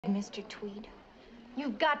Mr. Tweed,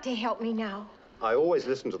 you've got to help me now. I always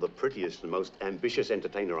listen to the prettiest and most ambitious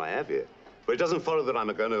entertainer I have here. But it doesn't follow that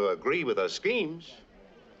I'm going to agree with her schemes.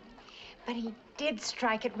 But he did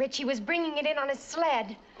strike it rich. He was bringing it in on his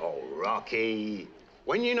sled. Oh, Rocky.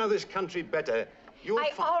 When you know this country better, I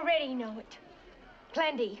already know it.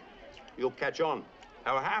 Plenty. You'll catch on.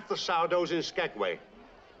 How half the sourdoughs in Skagway.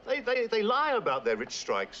 They lie about their rich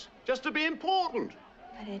strikes, just to be important.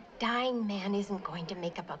 But a dying man isn't going to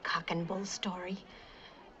make up a cock and bull story.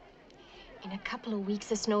 In a couple of weeks,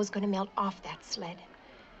 the snow's going to melt off that sled.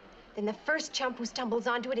 Then the first chump who stumbles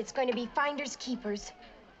onto it, it's going to be finders keepers.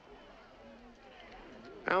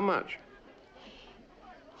 How much?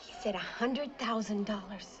 He said $100,000.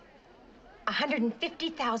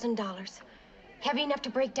 $150,000. Heavy enough to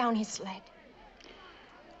break down his sled.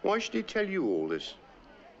 Why should he tell you all this?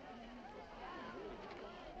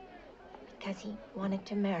 Because he wanted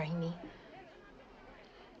to marry me.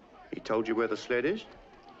 He told you where the sled is?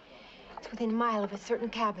 It's within a mile of a certain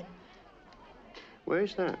cabin.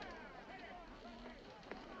 Where's that?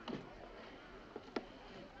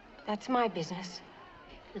 That's my business.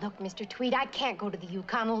 Look, Mr. Tweed, I can't go to the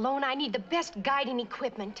Yukon alone. I need the best guiding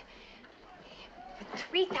equipment. For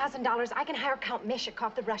 $3,000, I can hire Count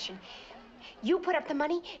Meshikov, the Russian. You put up the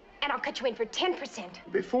money, and I'll cut you in for 10%.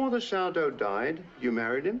 Before the sourdough died, you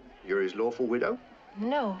married him? You're his lawful widow?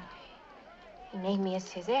 No. He named me as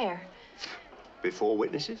his heir. Before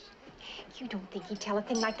witnesses? You don't think he'd tell a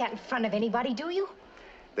thing like that in front of anybody, do you?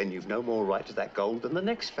 Then you've no more right to that gold than the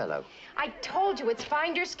next fellow. I told you, it's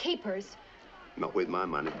finders keepers. Not with my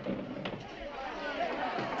money.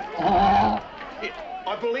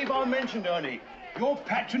 I believe I mentioned, Ernie, your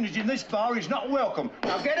patronage in this bar is not welcome.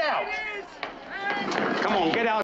 Now get out. Come on, get out.